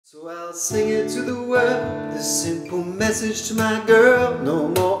So I'll sing it to the world, this simple message to my girl. No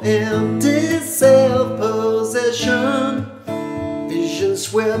more empty self-possession, vision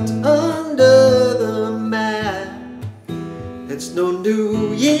swept under the mat. It's no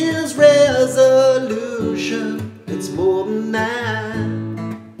New Year's resolution, it's more than that.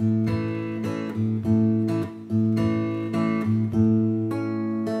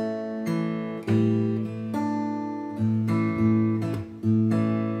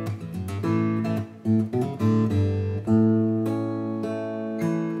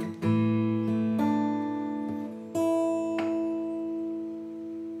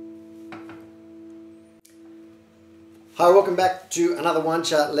 Hi, welcome back to another one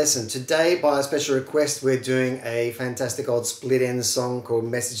chart lesson. Today, by a special request, we're doing a fantastic old Split Enz song called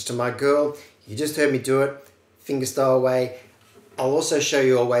Message to My Girl. You just heard me do it, fingerstyle way. I'll also show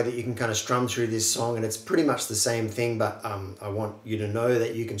you a way that you can kind of strum through this song, and it's pretty much the same thing, but I want you to know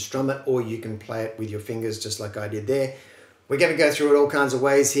that you can strum it or you can play it with your fingers just like I did there. We're going to go through it all kinds of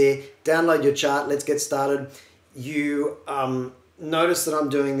ways here. Download your chart, let's get started. You notice that I'm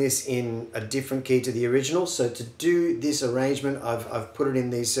doing this in a different key to the original. So to do this arrangement, I've put it in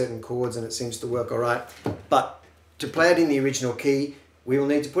these certain chords and it seems to work all right. But to play it in the original key, we will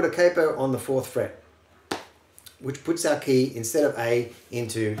need to put a capo on the 4th fret, which puts our key instead of A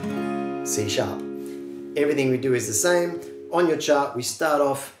into C sharp. Everything we do is the same. On your chart, we start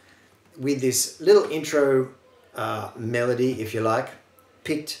off with this little intro melody, if you like,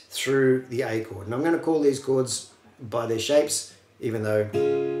 picked through the A chord. And I'm going to call these chords by their shapes, even though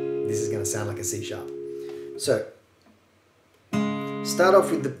this is going to sound like a C sharp. So start off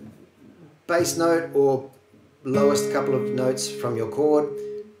with the bass note or lowest couple of notes from your chord,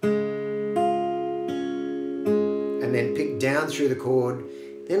 and then pick down through the chord.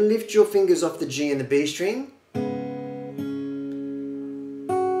 Then lift your fingers off the G and the B string.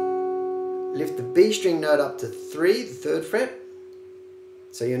 Lift the B string note up to 3, the 3rd fret.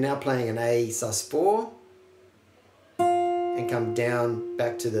 So you're now playing an A sus4. And come down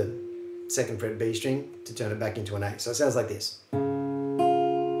back to the 2nd fret B string to turn it back into an A. So it sounds like this. And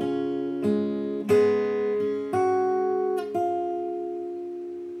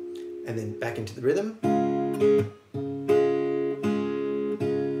then back into the rhythm.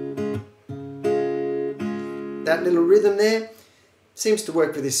 That little rhythm there seems to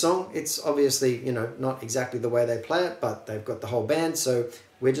work for this song. It's obviously, you know, not exactly the way they play it, but they've got the whole band, so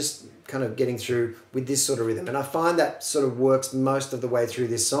we're just kind of getting through with this sort of rhythm. And I find that sort of works most of the way through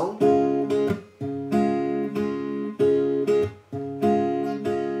this song.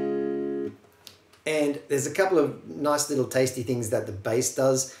 And there's a couple of nice little tasty things that the bass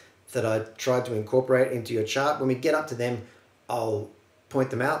does that I tried to incorporate into your chart. When we get up to them, I'll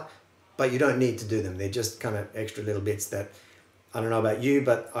point them out, but you don't need to do them. They're just kind of extra little bits that, I don't know about you,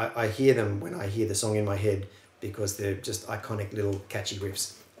 but I hear them when I hear the song in my head because they're just iconic little catchy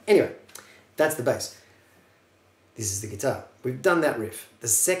riffs. Anyway, that's the bass. This is the guitar. We've done that riff. The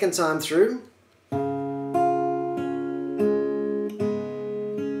second time through,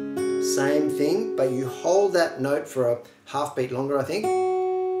 same thing, but you hold that note for a half beat longer, I think.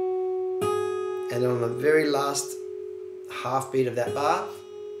 And on the very last half beat of that bar,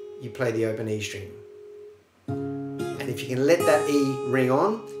 you play the open E string. And if you can let that E ring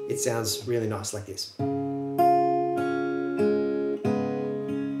on, it sounds really nice like this.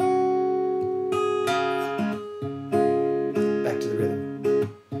 Back to the rhythm.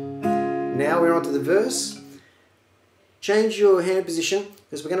 Now we're on to the verse. Change your hand position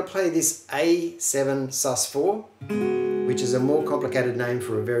because we're going to play this A7 sus4, which is a more complicated name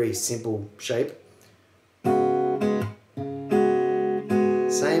for a very simple shape.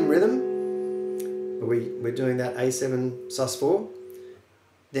 Same rhythm. We're doing that A7 sus4,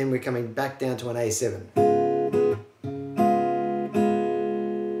 then we're coming back down to an A7.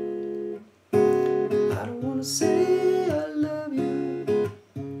 I don't want to say I love you,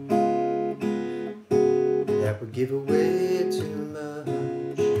 that would give away too much.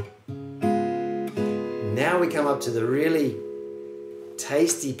 Now we come up to the really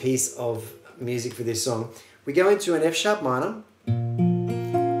tasty piece of music for this song. We go into an F sharp minor.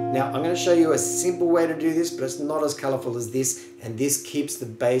 Now, I'm going to show you a simple way to do this, but it's not as colorful as this, and this keeps the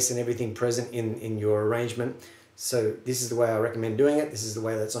bass and everything present in your arrangement. So this is the way I recommend doing it. This is the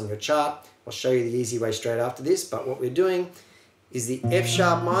way that's on your chart. I'll show you the easy way straight after this, but what we're doing is the F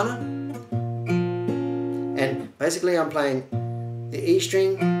sharp minor, and basically I'm playing the E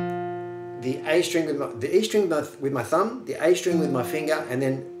string, the A string with the E string with my thumb, the A string with my finger, and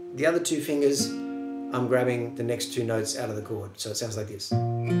then the other 2 fingers I'm grabbing the next 2 notes out of the chord. So it sounds like this.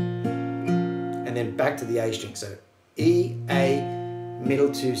 And then back to the A string. So E, A,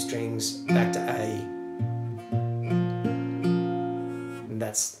 middle two strings back to A. And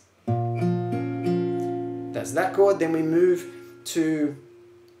that's that chord. Then we move to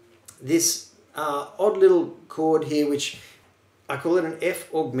this odd little chord here, which I call it an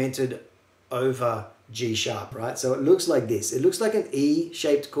F augmented over G sharp, right? So it looks like this. It looks like an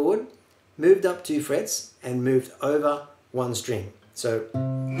E-shaped chord, moved up 2 frets and moved over 1 string. So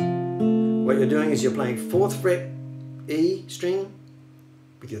what you're doing is you're playing 4th fret E string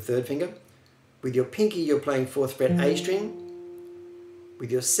with your 3rd finger. With your pinky, you're playing 4th fret A string.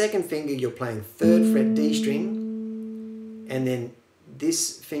 With your 2nd finger, you're playing 3rd fret D string. And then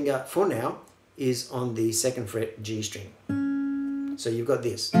this finger, for now, is on the 2nd fret G string. So you've got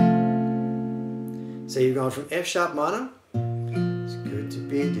this. So you're going from F sharp minor. It's good to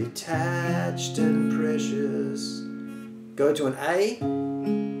be detached and precious. Go to an A.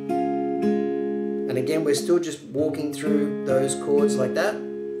 And again, we're still just walking through those chords like that.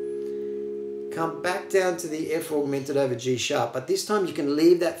 Come back down to the F augmented over G sharp, but this time you can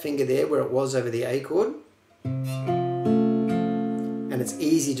leave that finger there where it was over the A chord. And it's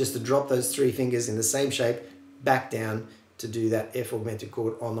easy just to drop those 3 fingers in the same shape back down to do that F augmented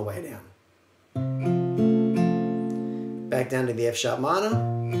chord on the way down. Back down to the F sharp minor.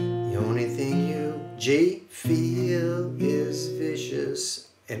 The only thing you G feel is vicious.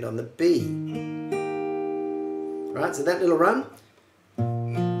 And on the B. Right, so that little run.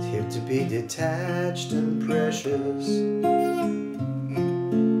 It's here to be detached and precious.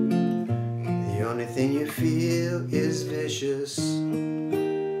 The only thing you feel is vicious.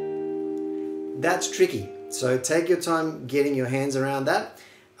 That's tricky. So take your time getting your hands around that.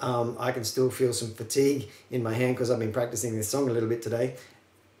 I can still feel some fatigue in my hand because I've been practicing this song a little bit today.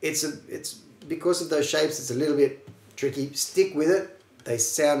 It's because of those shapes, it's a little bit tricky. Stick with it. They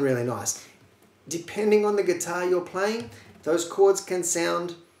sound really nice. Depending on the guitar you're playing, those chords can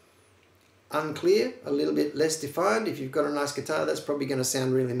sound unclear, a little bit less defined. If you've got a nice guitar, that's probably going to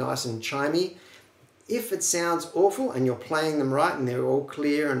sound really nice and chimey. If it sounds awful and you're playing them right and they're all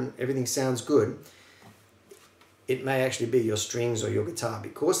clear and everything sounds good, it may actually be your strings or your guitar.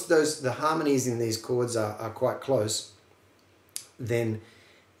 Because the harmonies in these chords are quite close, then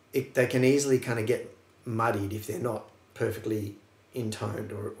they can easily kind of get muddied if they're not perfectly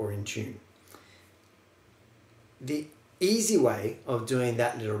intoned or in tune. The easy way of doing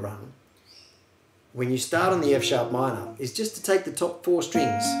that little run, when you start on the F sharp minor, is just to take the top 4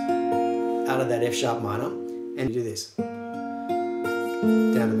 strings out of that F sharp minor and do this.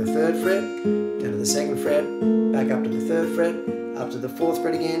 Down to the 3rd fret, down to the 2nd fret, back up to the 3rd fret, up to the 4th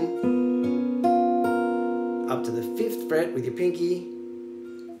fret again, up to the 5th fret with your pinky,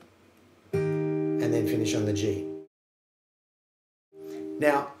 and then finish on the G.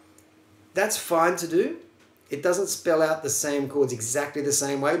 Now, that's fine to do. It doesn't spell out the same chords exactly the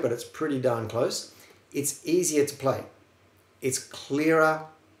same way, but it's pretty darn close. It's easier to play. It's clearer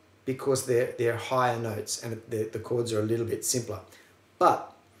because they're higher notes and the chords are a little bit simpler.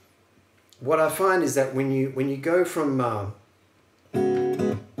 But what I find is that when you go from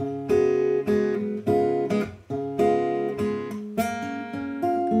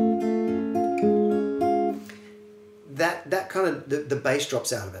that kind of the bass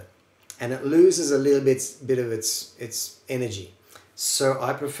drops out of it, and it loses a little bit of its energy. So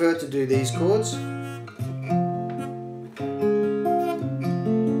I prefer to do these chords.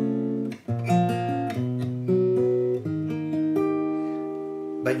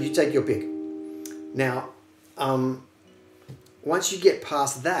 But you take your pick. Now, once you get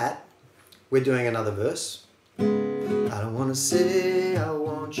past that, we're doing another verse. I don't want to say I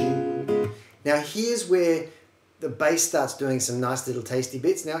want you. Now here's where the bass starts doing some nice little tasty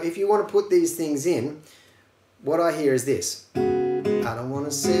bits. Now if you want to put these things in, what I hear is this. I don't want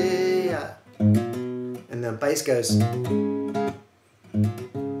to say I... And the bass goes.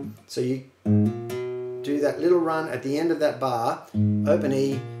 So you do that little run at the end of that bar, open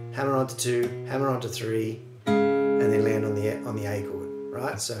E, hammer onto 2, hammer onto 3, and then land on the A chord,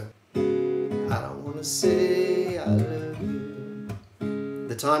 right? So I don't want to say I love you.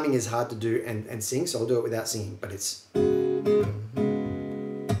 The timing is hard to do and sing, so I'll do it without singing, but it's... And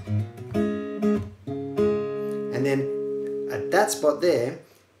then at that spot there,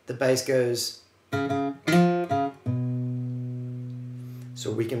 the bass goes...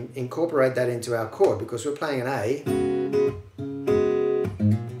 So we can incorporate that into our chord because we're playing an A.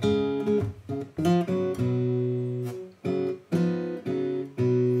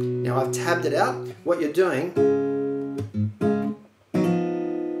 Now I've tabbed it out. What you're doing,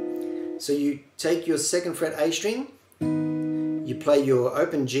 so you take your 2nd fret A string, you play your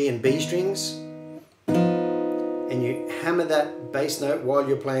open G and B strings, and you hammer that bass note while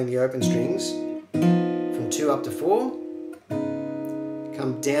you're playing the open strings from 2 up to 4.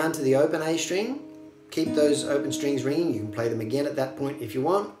 Come down to the open A string, keep those open strings ringing. You can play them again at that point if you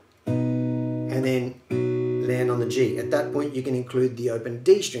want, and then land on the G. At that point you can include the open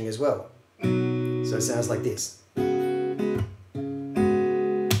D string as well. So it sounds like this.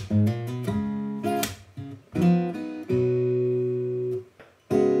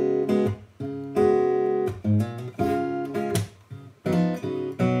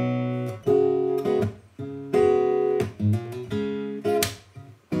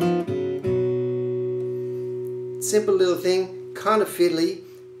 Simple little thing, kind of fiddly,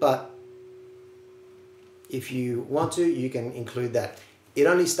 but if you want to, you can include that. It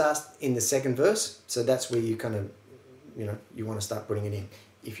only starts in the second verse, so that's where you kind of, you want to start putting it in,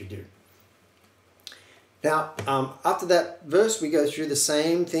 if you do. Now, after that verse, we go through the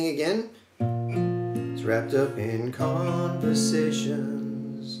same thing again. It's wrapped up in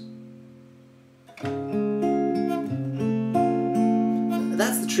conversations.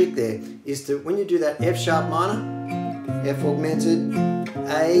 That's the trick there, is to, when you do that F sharp minor, F augmented,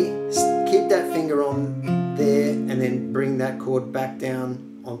 A, keep that finger on there and then bring that chord back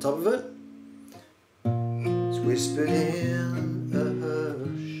down on top of it. It's whispered in a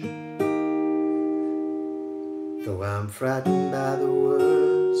hush, though I'm frightened by the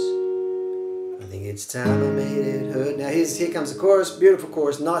words, I think it's time I made it heard. Now here comes the chorus, beautiful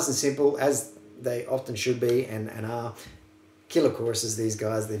chorus, nice and simple, as they often should be and are. Killer choruses, these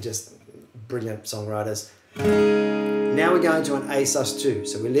guys, they're just brilliant songwriters. Now we're going to an A sus2.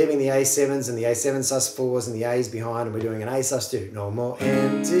 So we're leaving the A7s and the A7 sus4s and the A's behind, and we're doing an A sus2. No more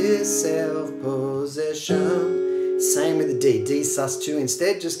empty self-possession. Same with the D. D sus2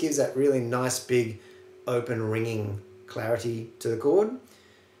 instead just gives that really nice big open ringing clarity to the chord.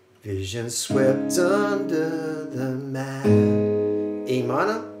 Vision swept under the mat. E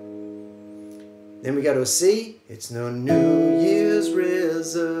minor. Then we go to a C. It's no New Year's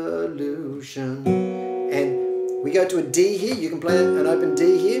resolution. And we go to a D here. You can play an open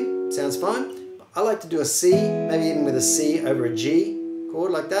D here. Sounds fine. I like to do a C, maybe even with a C over a G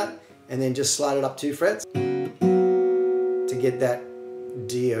chord like that, and then just slide it up 2 frets to get that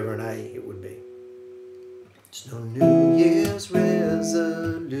D over an A, it would be. It's no New Year's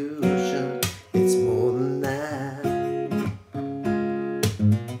resolution. It's more than that.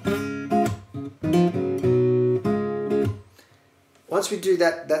 Once we do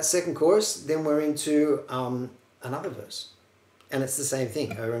that second chorus, then we're into another verse. And it's the same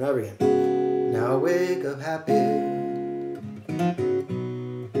thing over and over again. Now I wake up happy,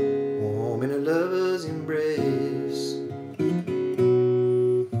 warm in a lover's embrace.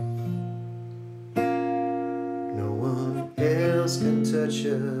 No one else can touch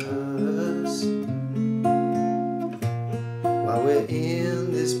us while we're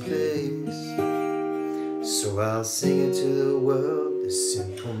in this place. So I'll sing it to the world, this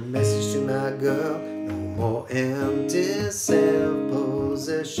simple message to my girl. No more empty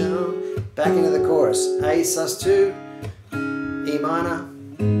self-possession. Back into the chorus. A sus2, E minor,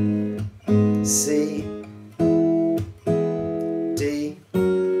 C, D.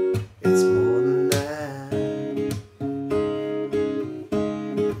 It's more than that.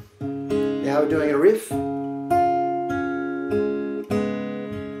 Now we're doing a riff.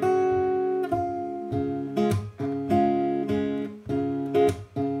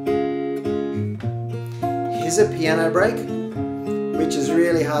 Here's a piano break, which is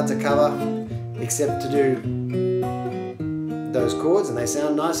really hard to cover except to do those chords, and they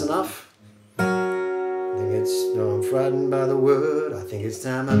sound nice enough. I think it's, no, I'm frightened by the word, I think it's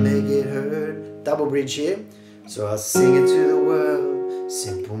time I make it heard. Double bridge here. So I'll sing it to the world,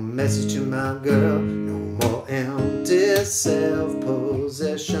 simple message to my girl. No more empty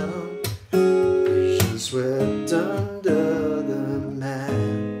self-possession. Vision swept under the mat.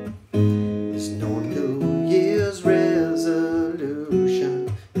 There's no New Year's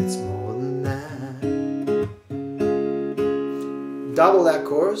resolution. It's more than that. Double that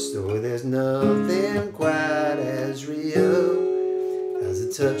chorus, though there's nothing quite as real as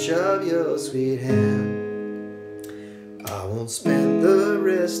the touch of your sweet hand. I won't spend the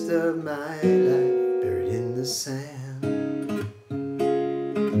rest of my life buried in the sand.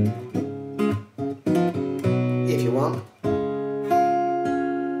 If you want.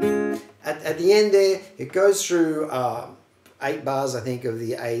 At the end there, it goes through 8 bars, I think, of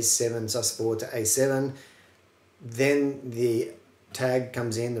the A7 sus4 to A7. Then the tag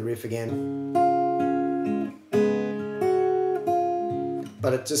comes in, the riff again.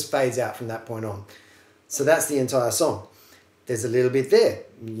 But it just fades out from that point on. So that's the entire song. there's a little bit there.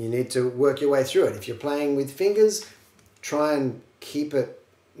 You need to work your way through it. If you're playing with fingers, try and keep it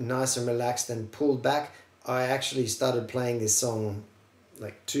nice and relaxed and pulled back. I actually started playing this song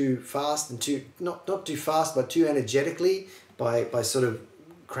like too fast and not too fast, but too energetically by sort of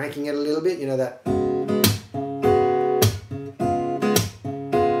cranking it a little bit, you know, that.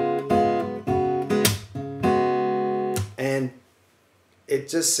 And it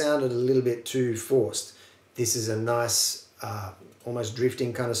just sounded a little bit too forced. This is a nice, almost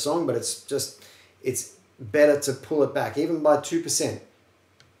drifting kind of song, but it's better to pull it back, even by 2%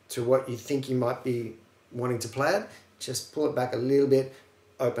 to what you think you might be wanting to play it. Just pull it back a little bit,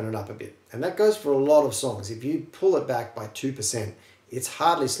 open it up a bit. And that goes for a lot of songs. If you pull it back by 2%, it's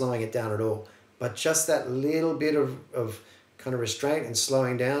hardly slowing it down at all. But just that little bit of kind of restraint and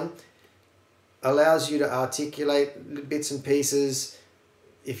slowing down allows you to articulate bits and pieces.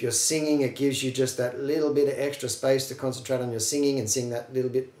 If you're singing, it gives you just that little bit of extra space to concentrate on your singing and sing that little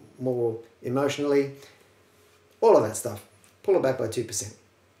bit more emotionally. All of that stuff. Pull it back by 2%.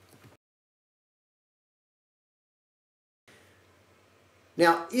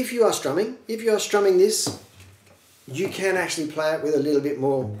 Now, if you are strumming this, you can actually play it with a little bit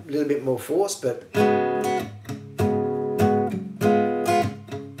more force, but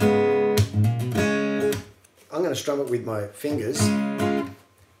I'm going to strum it with my fingers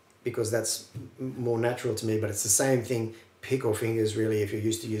because that's more natural to me, but it's the same thing, pick or fingers really, if you're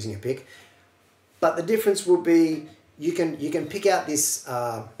used to using a pick. But the difference will be you can pick out this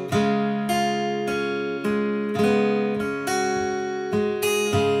or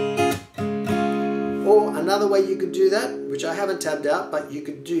another way you could do that, which I haven't tabbed out, but you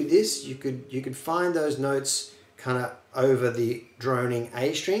could do this. You could find those notes kind of over the droning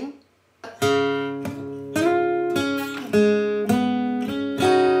A string.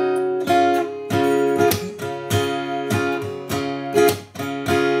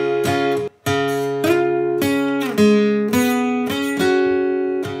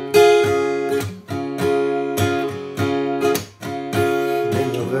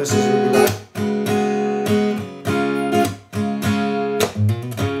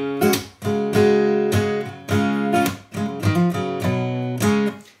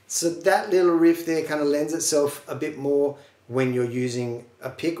 So that little riff there kind of lends itself a bit more when you're using a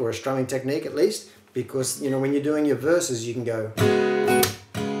pick or a strumming technique at least, because, you know, when you're doing your verses you can go.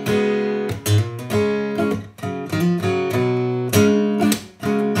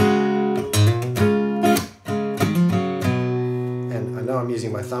 And I know I'm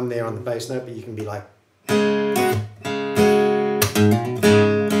using my thumb there on the bass note, but you can be like.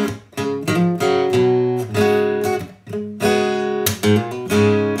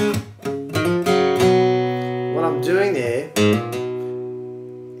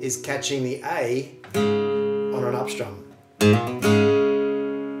 Is catching the A on an up strum.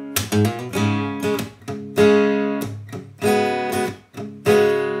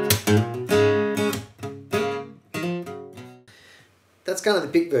 That's kind of the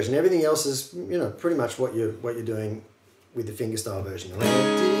pick version. Everything else is, you know, pretty much what you're doing with the fingerstyle version.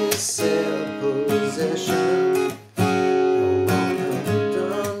 Possession.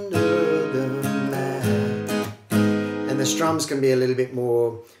 The strums can be a little bit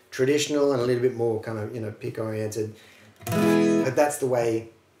more traditional and a little bit more kind of, you know, pick oriented, but that's the way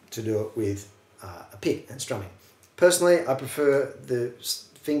to do it with a pick and strumming. Personally, I prefer the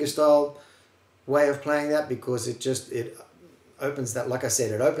fingerstyle way of playing that because it opens that, like I said,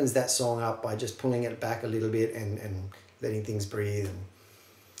 it opens that song up by just pulling it back a little bit and letting things breathe. And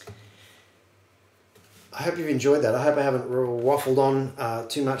I hope you've enjoyed that. I hope I haven't waffled on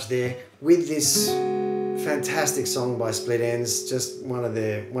too much there with this fantastic song by Split Enz, just one of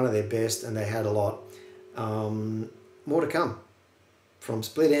their best, and they had a lot. More to come from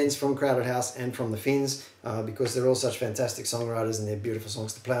Split Enz, from Crowded House, and from the Finns, because they're all such fantastic songwriters and they're beautiful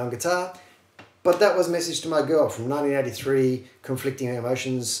songs to play on guitar. But that was Message to My Girl from 1983, Conflicting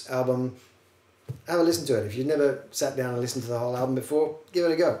Emotions album. Have a listen to it. If you've never sat down and listened to the whole album before, give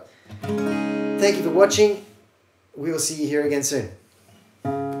it a go. Thank you for watching. We will see you here again soon.